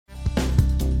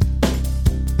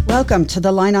Welcome to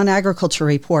the Line on Agriculture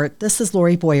Report. This is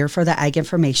Lori Boyer for the Ag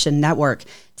Information Network.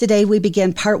 Today we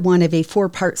begin part one of a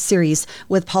four-part series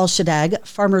with Paul Schadegg,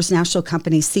 Farmers National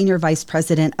Company's Senior Vice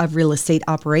President of Real Estate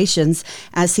Operations,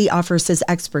 as he offers his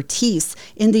expertise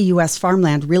in the U.S.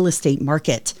 farmland real estate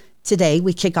market. Today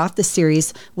we kick off the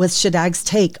series with Shadegg's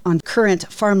take on current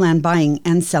farmland buying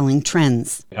and selling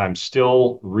trends. I'm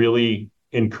still really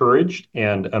encouraged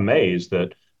and amazed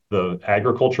that the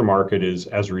agriculture market is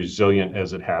as resilient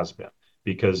as it has been,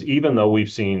 because even though we've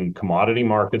seen commodity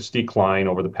markets decline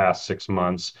over the past 6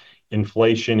 months,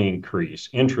 inflation increase,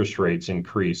 interest rates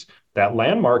increase, that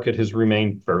land market has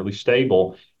remained fairly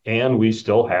stable, and we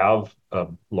still have a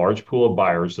large pool of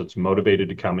buyers that's motivated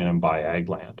to come in and buy ag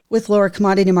land. With lower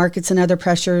commodity markets and other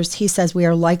pressures, he says we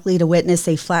are likely to witness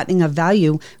a flattening of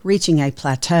value reaching a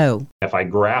plateau. If I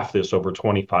graph this over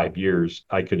 25 years,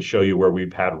 I could show you where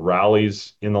we've had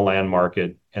rallies in the land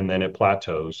market, and then it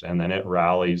plateaus, and then it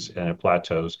rallies and it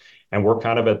plateaus. And we're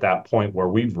kind of at that point where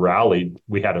we've rallied.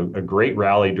 We had a great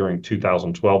rally during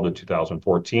 2012 to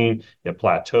 2014. It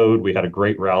plateaued. We had a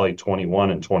great rally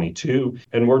 21 and 22.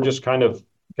 And we're just kind of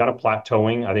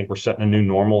plateauing. I think we're setting a new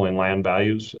normal in land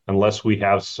values. Unless we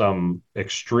have some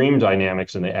extreme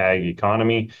dynamics in the ag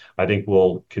economy, I think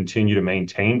we'll continue to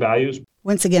maintain values.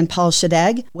 Once again, Paul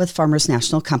Schadegg with Farmers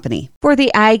National Company. For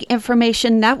the Ag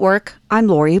Information Network, I'm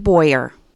Lori Boyer.